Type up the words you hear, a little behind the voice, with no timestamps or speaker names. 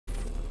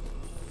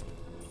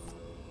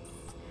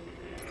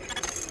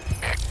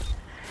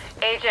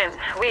Agent,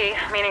 we,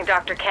 meaning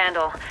Dr.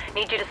 Candle,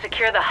 need you to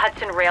secure the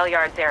Hudson rail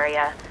yards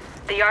area.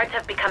 The yards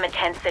have become a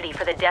tent city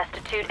for the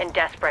destitute and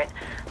desperate.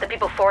 The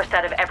people forced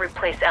out of every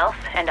place else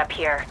end up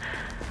here.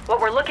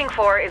 What we're looking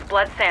for is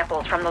blood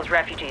samples from those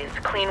refugees.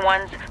 Clean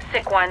ones,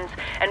 sick ones,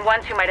 and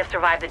ones who might have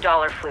survived the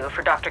dollar flu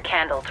for Dr.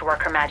 Candle to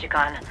work her magic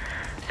on.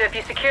 So if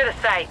you secure the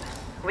site,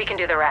 we can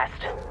do the rest.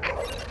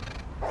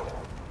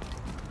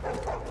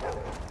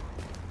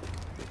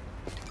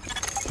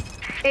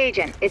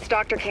 Agent, it's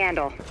Dr.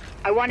 Candle.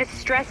 I want to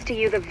stress to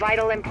you the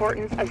vital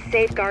importance of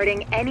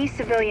safeguarding any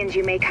civilians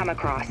you may come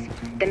across.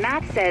 The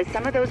math says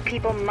some of those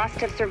people must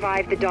have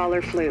survived the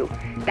dollar flu.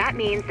 That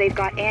means they've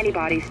got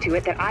antibodies to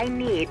it that I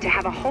need to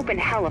have a hope in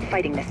hell of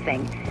fighting this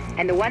thing.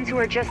 And the ones who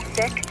are just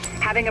sick,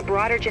 having a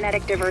broader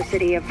genetic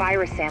diversity of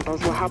virus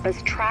samples will help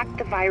us track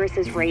the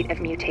virus's rate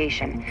of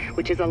mutation,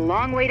 which is a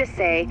long way to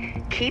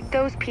say, keep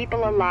those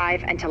people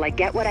alive until I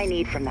get what I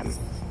need from them.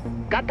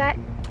 Got that?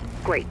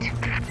 Great.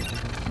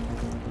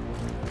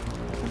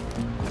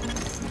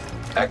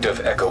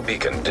 Active echo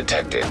beacon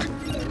detected.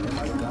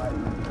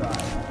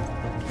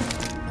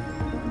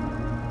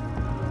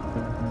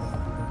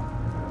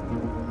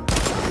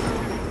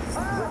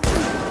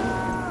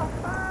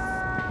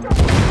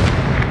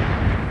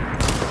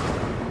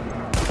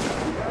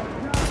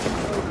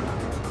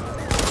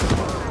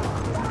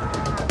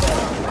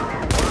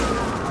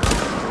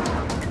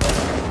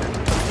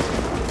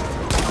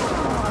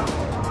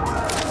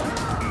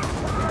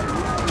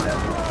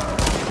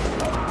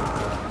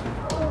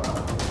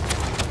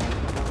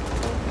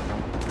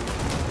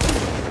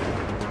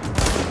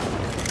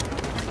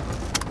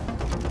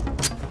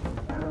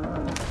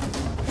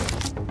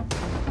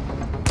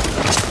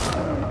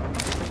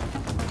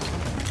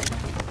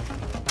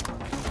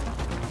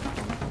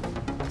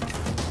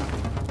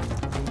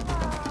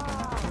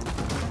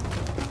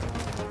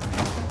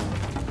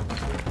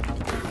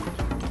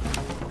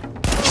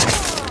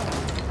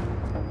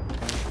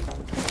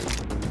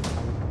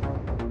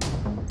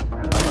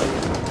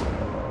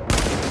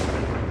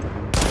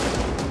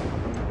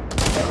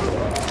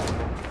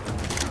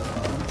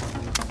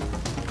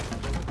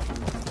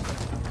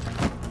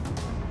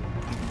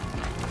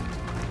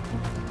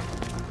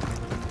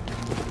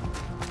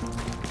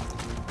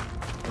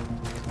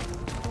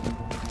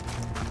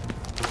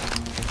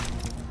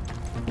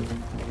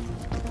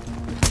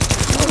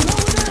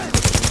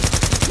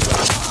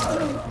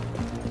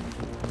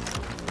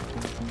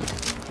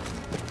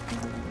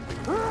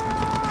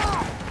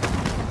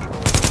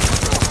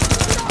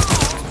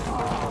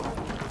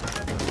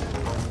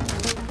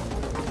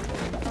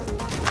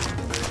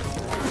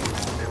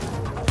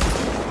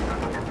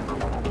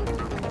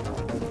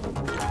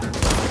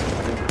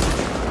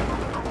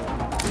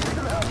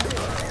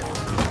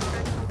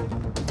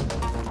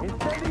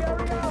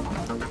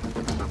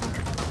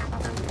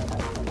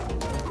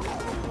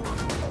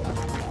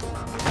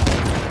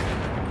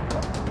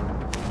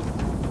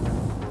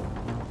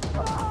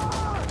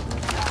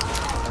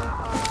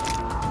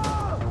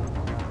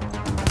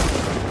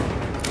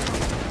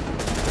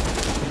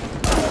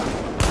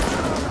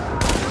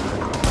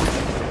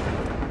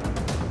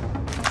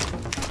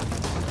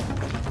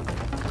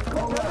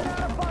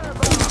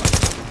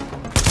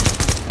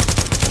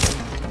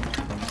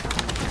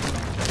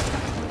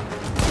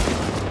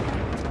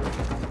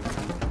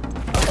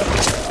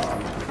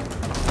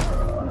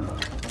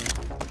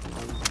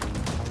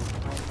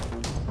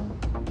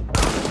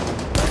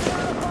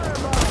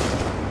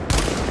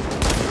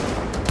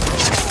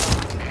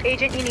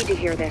 Agent, you need to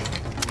hear this.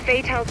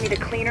 Faye tells me the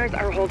cleaners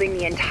are holding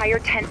the entire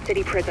tent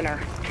city prisoner.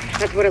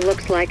 That's what it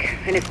looks like,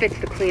 and it fits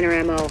the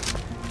cleaner MO.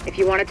 If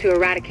you wanted to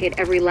eradicate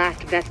every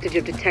last vestige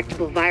of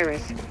detectable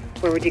virus,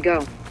 where would you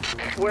go?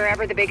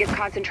 Wherever the biggest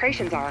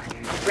concentrations are.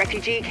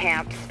 Refugee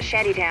camps,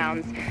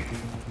 shantytowns.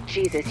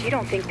 Jesus, you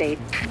don't think they'd...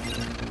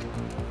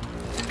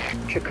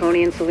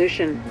 Draconian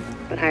solution,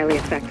 but highly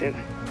effective.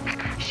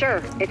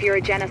 Sure, if you're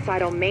a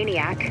genocidal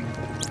maniac.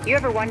 You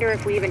ever wonder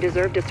if we even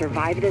deserve to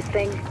survive this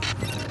thing?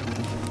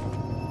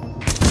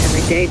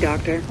 Every day,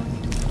 Doctor.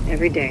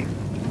 Every day.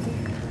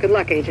 Good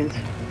luck, agents.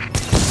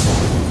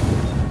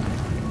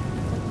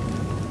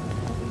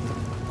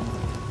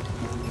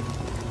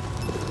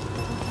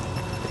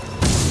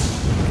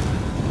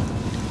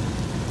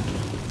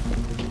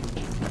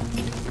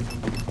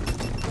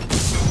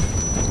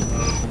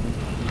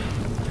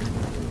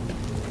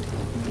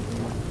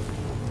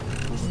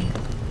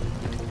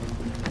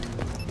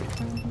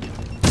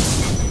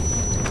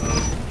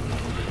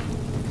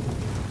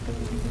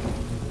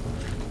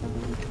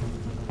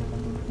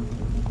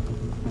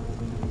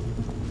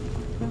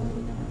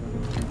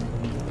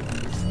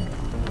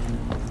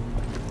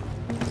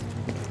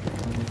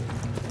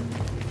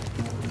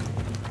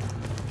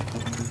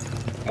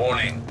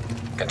 Warning.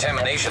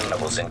 Contamination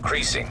levels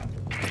increasing.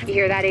 You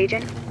hear that,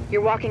 Agent?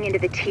 You're walking into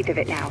the teeth of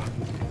it now.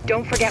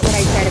 Don't forget what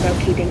I said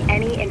about keeping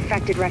any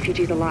infected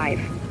refugees alive.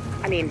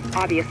 I mean,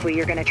 obviously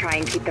you're gonna try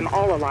and keep them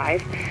all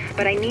alive,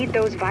 but I need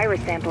those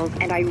virus samples,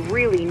 and I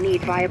really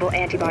need viable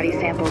antibody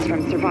samples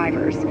from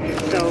survivors.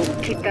 So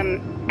keep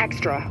them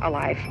extra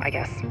alive, I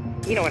guess.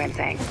 You know what I'm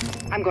saying.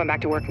 I'm going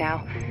back to work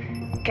now.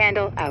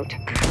 Candle out.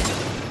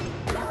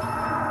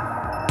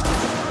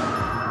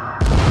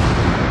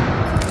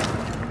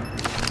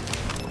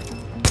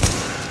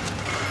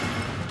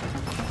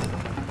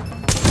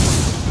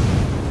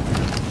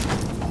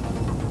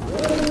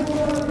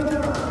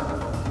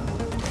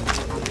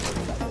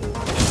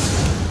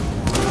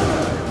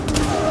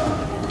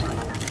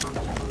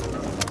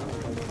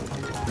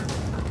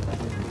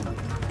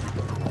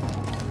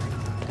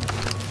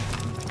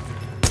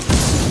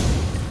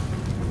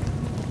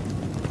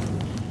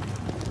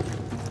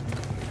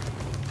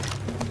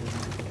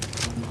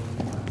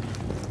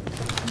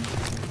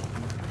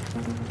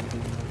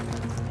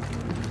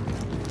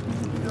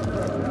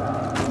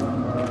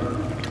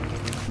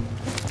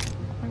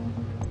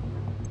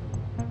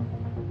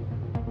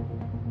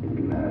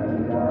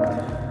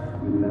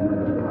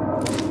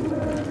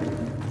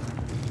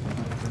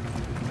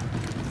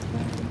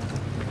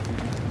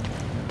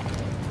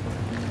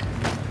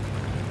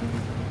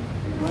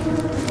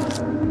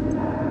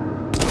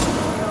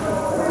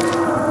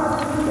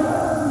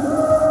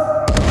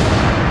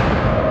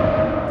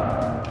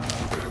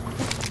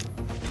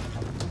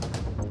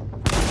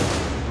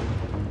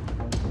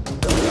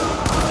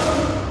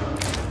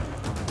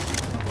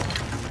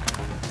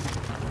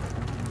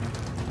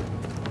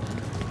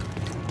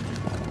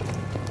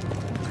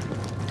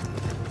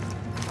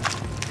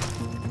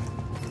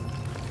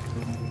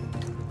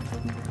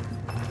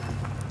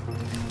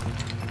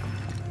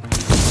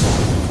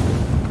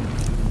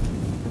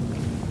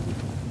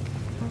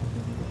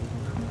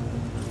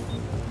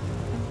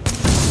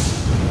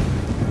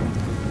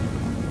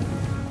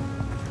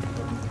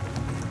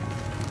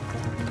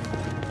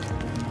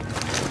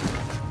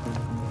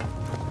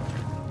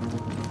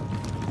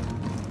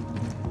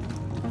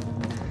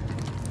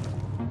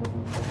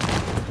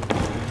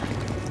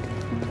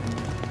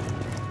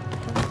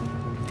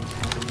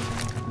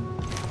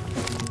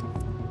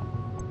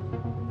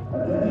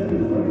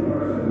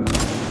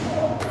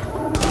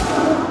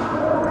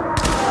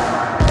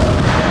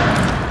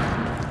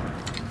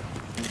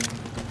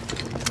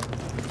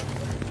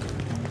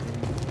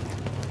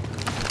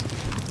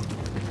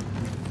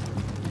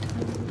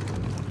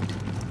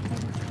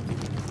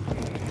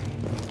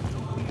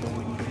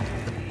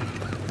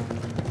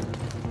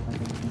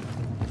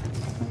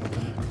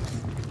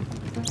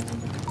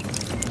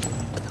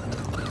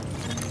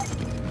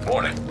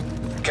 Warning.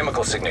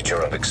 Chemical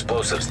signature of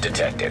explosives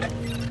detected.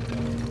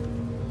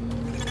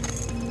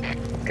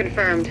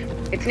 Confirmed.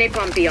 It's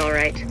Napalm B, all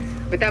right.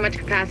 With that much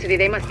capacity,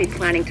 they must be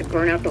planning to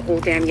burn out the whole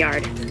damn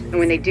yard. And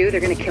when they do, they're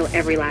gonna kill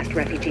every last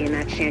refugee in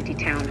that shanty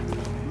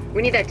town.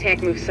 We need that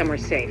tank moved somewhere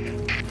safe.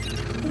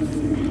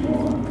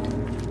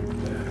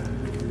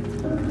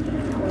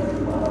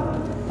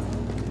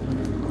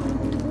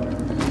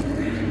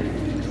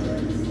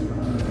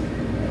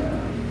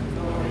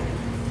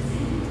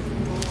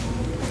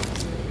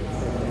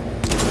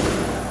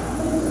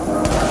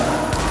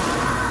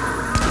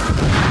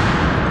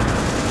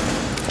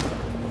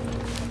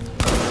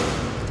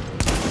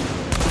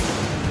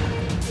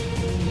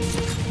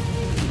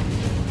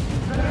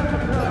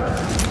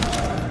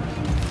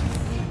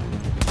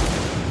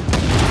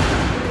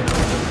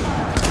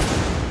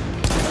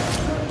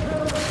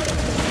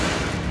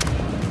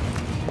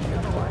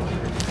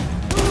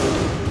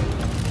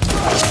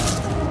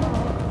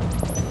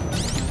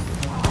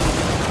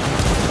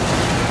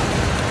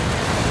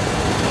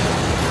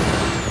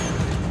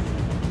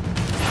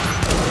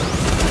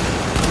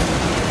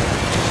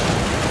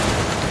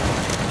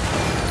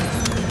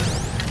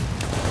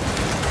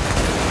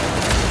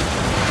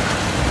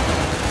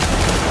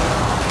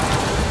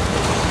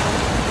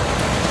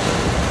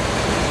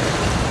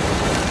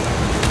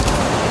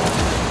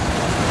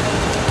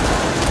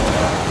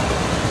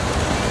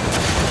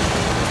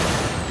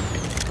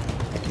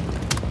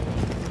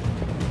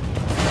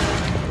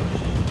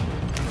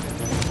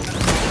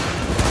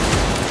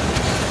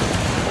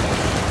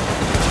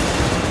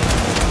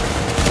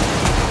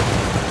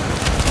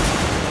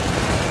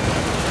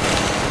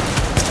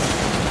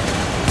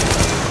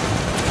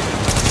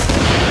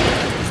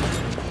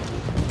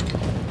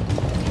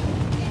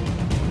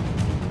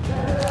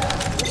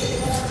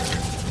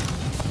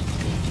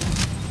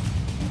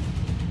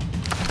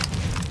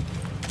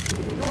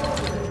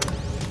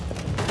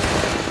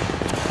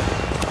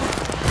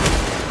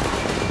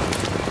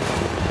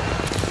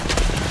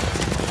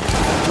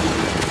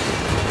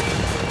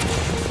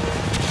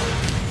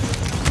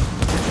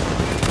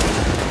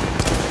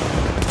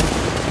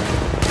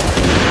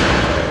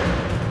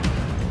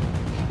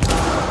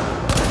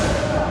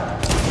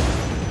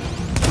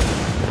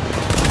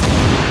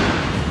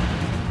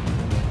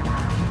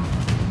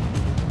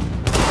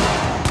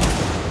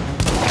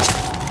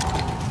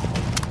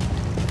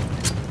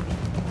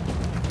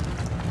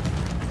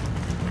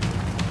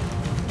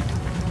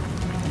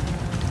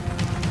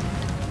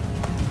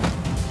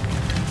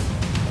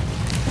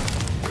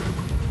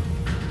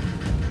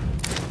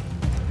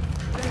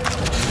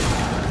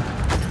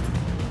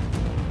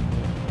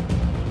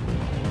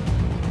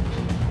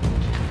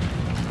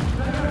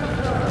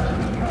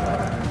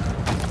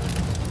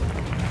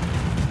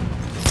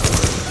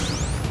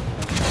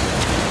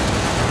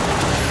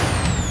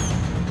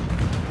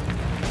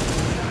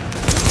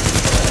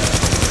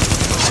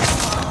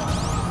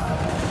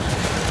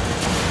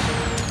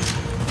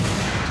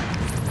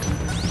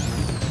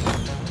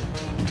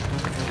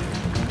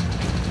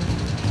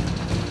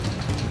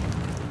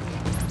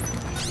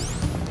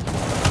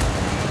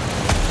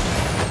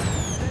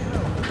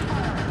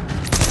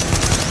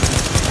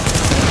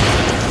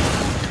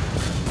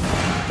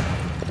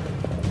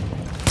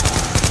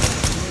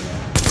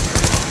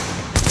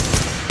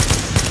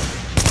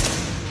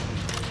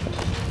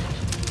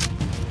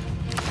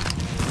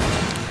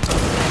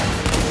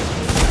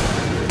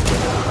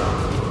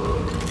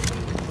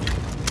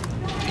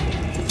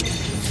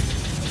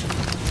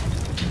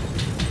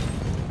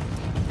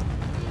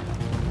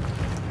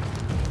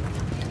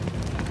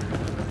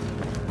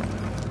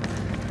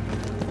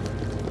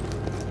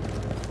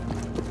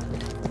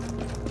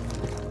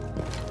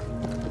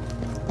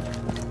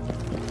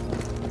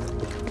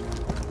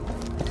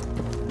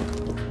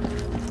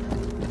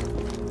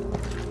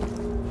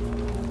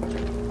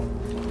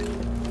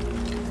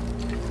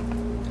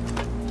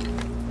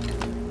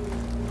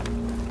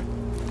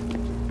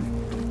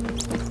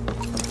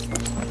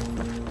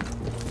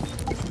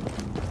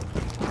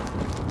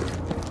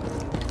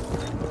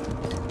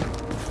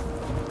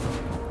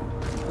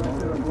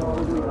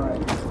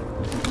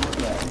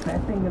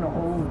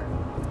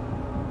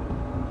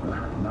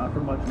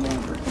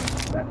 longer.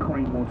 That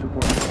crane won't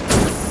support it.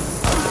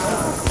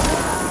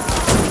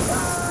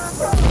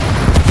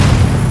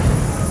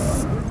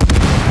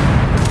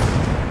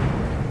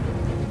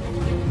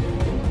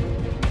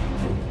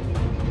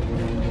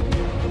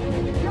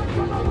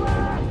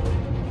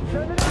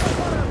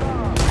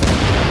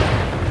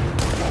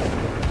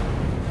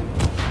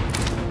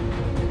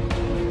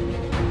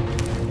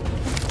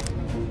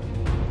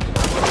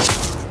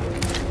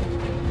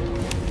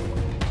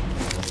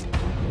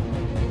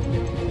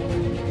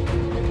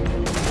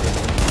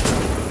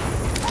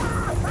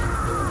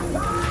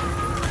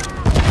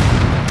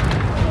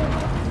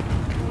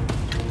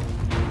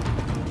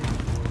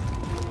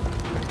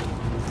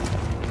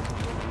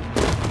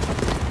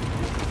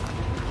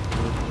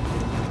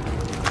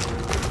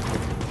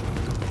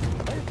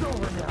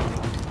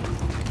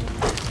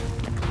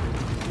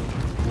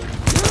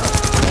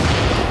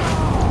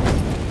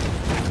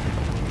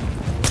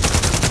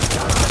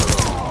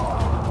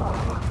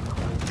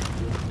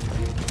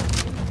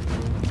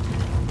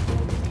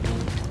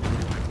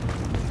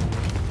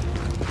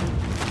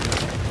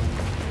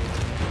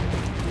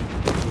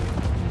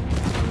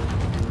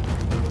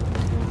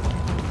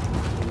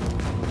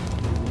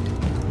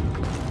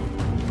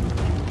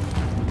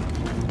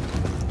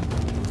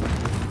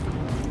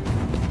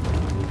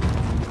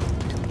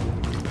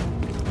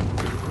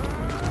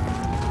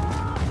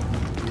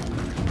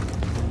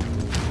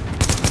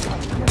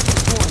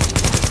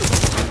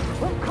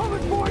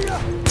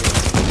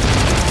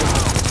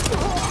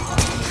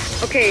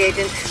 Okay,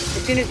 Agent.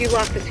 As soon as you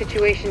lock the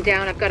situation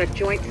down, I've got a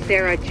joint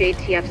Sarah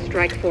JTF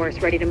strike force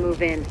ready to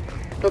move in.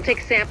 They'll take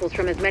samples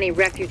from as many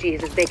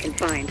refugees as they can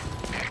find.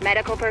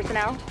 Medical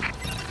personnel?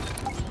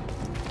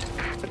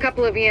 A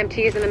couple of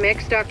EMTs in the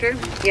mix, Doctor?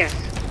 Yes.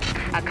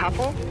 A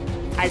couple?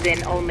 As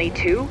in only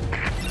 2?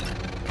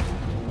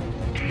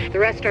 The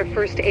rest are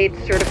first aid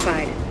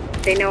certified.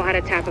 They know how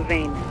to tap a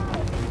vein.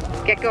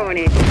 Get going,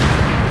 Agent.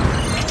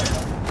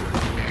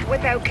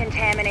 Without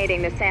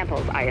contaminating the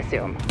samples, I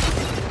assume.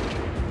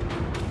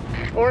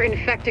 Or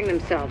infecting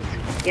themselves,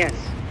 yes.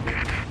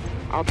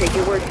 I'll take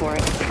your word for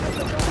it.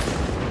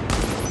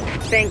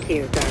 Thank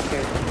you,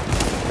 Doctor.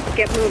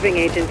 Get moving,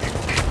 Agent.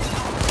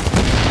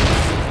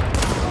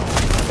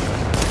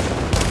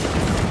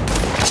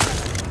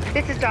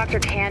 This is Dr.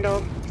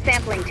 Candle.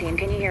 Sampling team,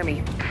 can you hear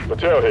me?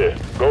 Patel here.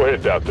 Go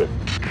ahead, Doctor.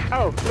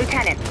 Oh,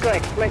 Lieutenant,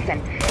 good.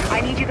 Listen, I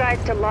need you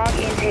guys to log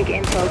intake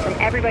info from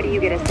everybody you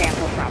get a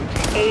sample from.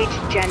 Age,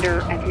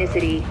 gender,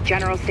 ethnicity,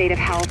 general state of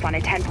health on a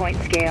 10-point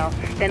scale.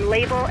 Then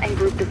label and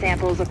group the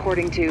samples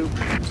according to...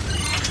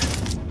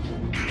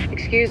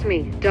 Excuse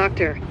me,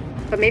 Doctor,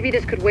 but maybe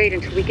this could wait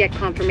until we get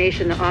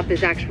confirmation the op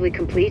is actually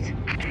complete?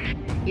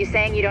 You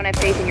saying you don't have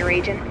faith in your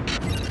agent?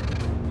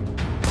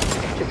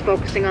 Just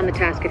focusing on the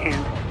task at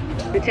hand.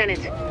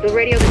 Lieutenant, you'll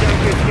radio the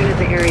doctor as soon as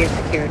the area is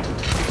secured.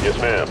 Yes,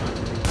 ma'am.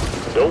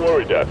 Don't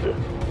worry, Doctor.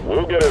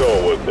 We'll get it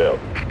all worked out.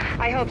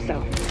 I hope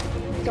so.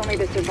 It's only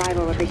the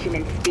survival of the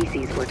human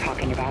species we're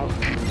talking about.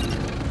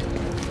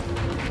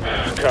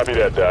 Copy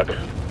that, Doc.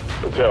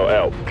 Patel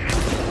out.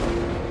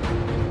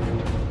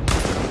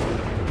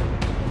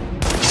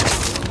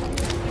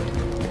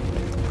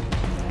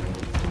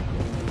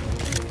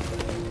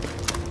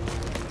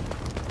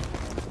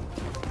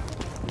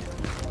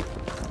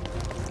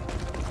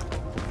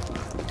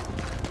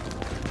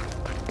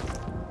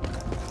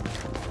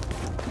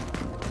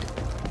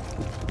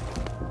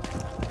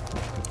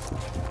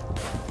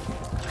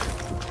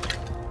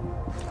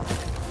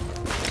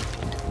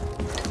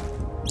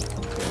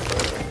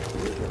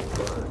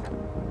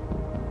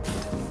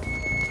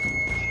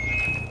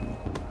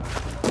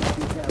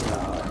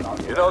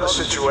 You know the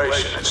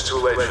situation. It's too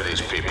late for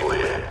these people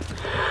here.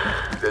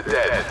 They're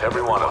dead,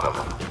 every one of them.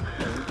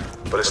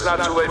 But it's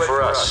not too late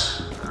for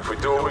us. If we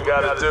do what we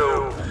gotta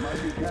do,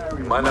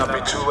 it might not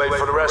be too late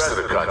for the rest of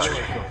the country.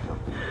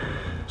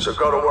 So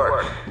go to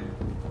work.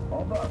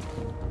 Hold up.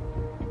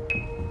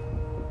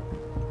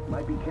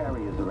 Might be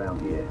carriers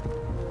around here.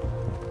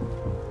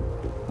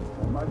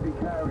 There might be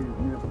carriers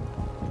here.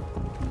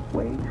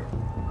 Wait.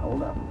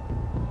 Hold up.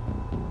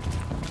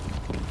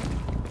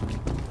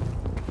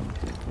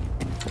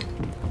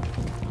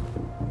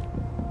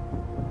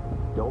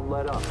 Don't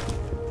let up.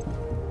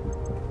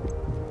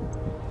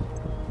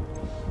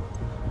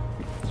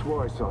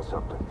 Swore I saw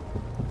something.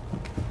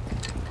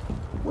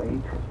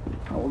 Wait.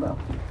 Hold up.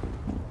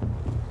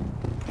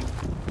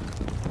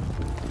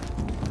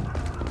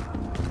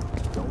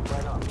 Don't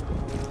let up.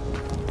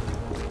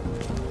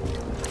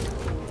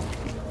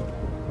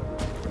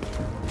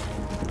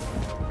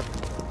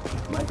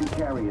 Might be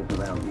carriers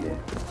around here.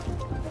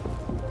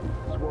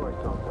 Swore I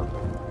saw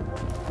something.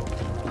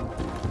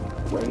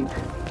 Wait.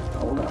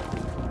 Hold up.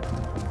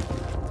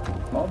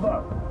 Hold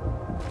up.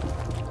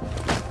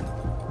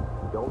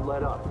 Don't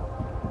let up.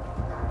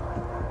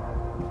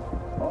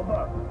 Hold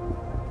up.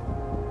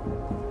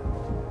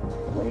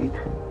 Wait.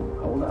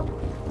 Hold up.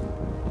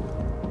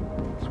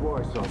 Swore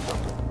I saw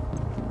something.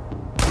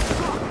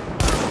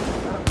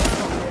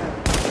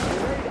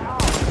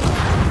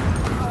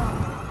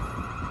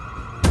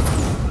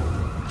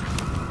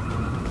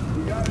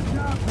 You got a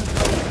job.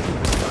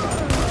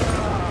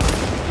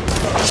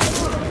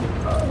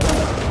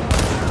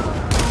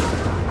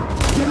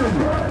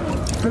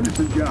 finish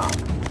the job.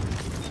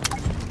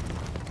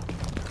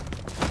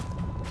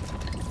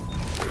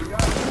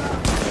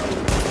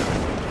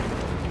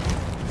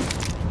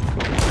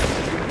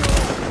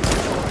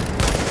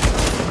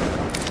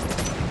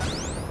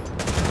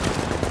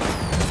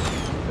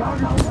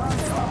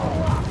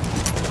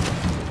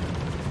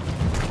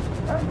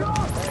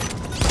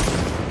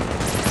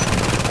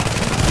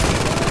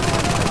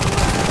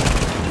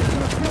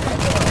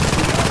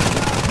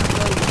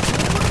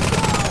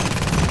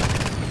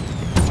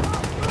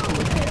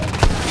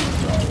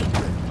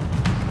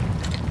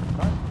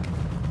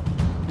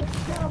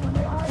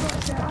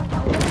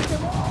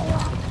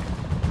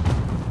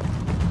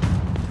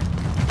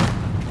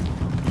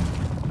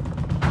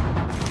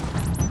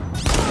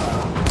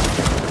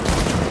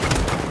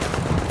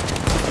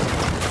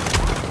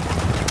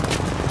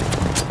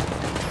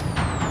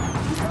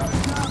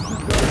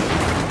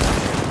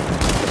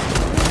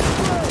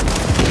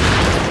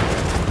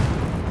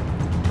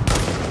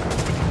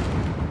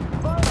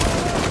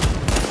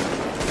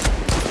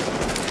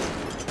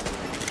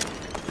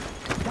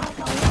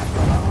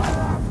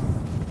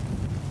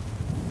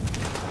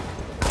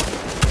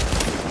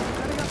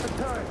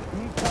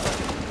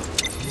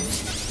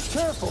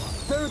 Careful!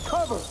 Stay in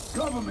cover!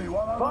 Cover me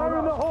while I Fire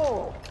in the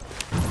hole!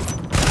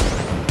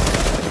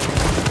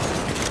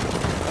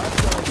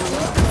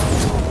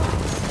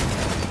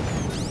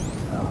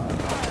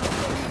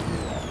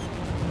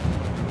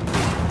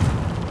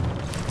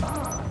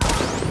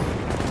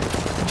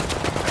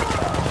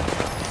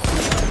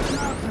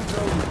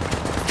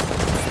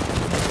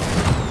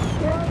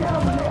 Get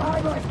down when they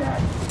hide like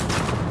that!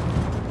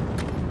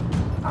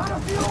 Out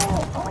of fuel!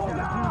 Hold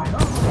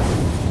on!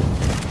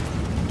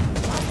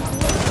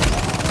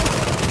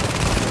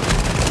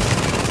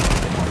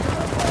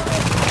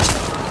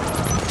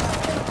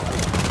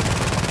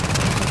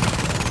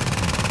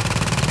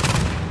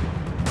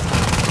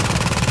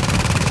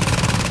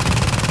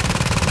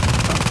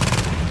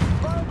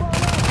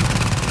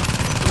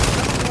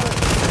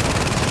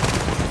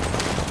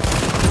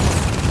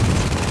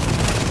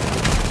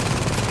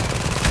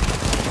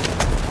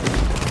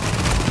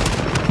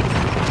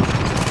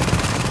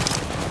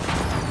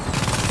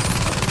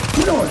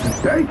 You know what's at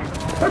stake?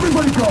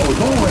 Everybody goes,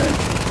 all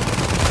in.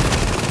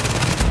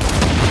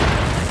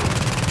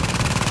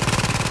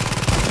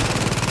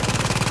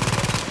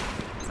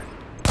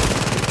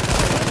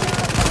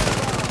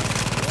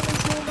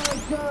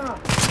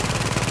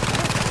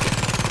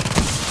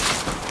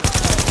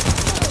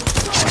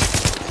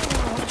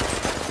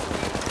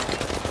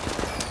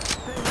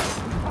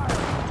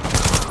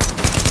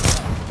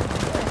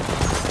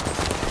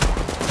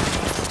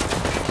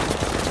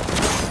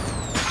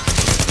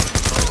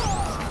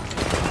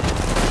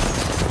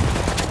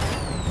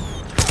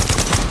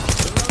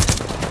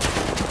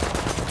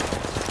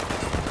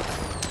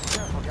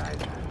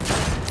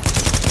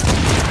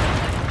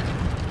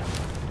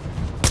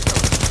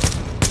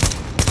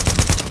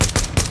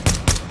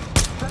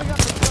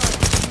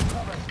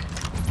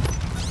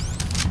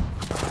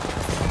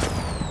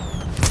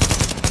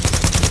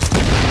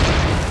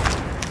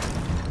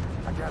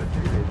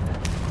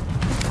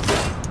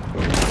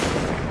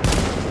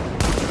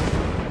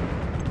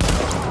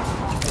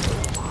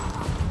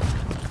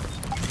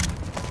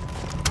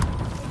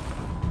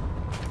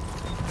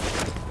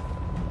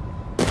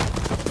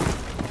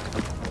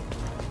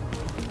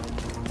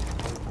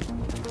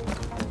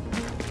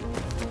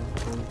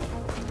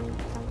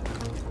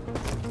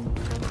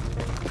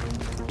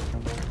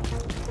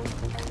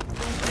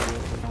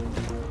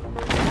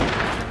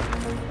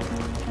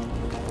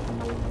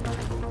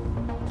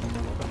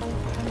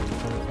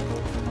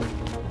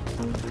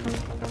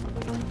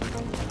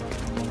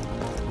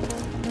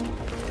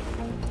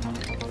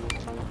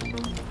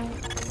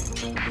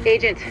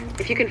 Agent,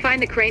 if you can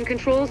find the crane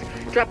controls,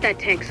 drop that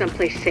tank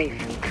someplace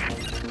safe.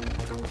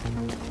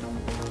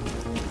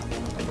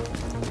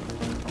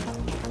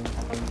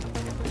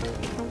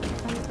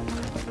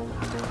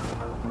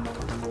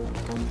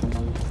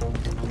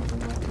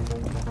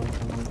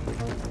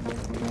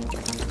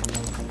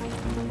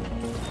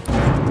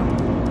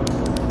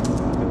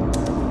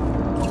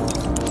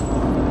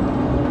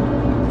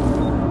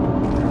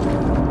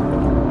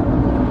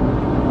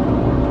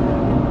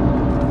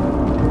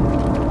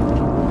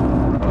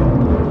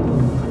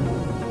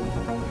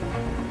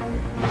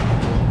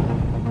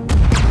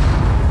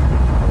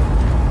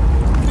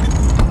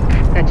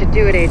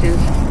 Do it, Agent.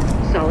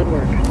 Solid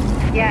work.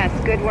 Yes,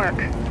 good work.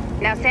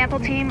 Now, sample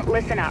team,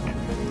 listen up.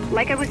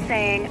 Like I was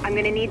saying, I'm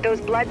gonna need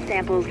those blood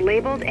samples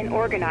labeled and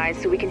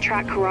organized so we can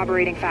track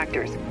corroborating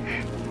factors.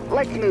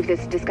 Let's move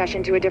this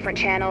discussion to a different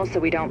channel so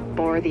we don't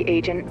bore the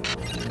agent.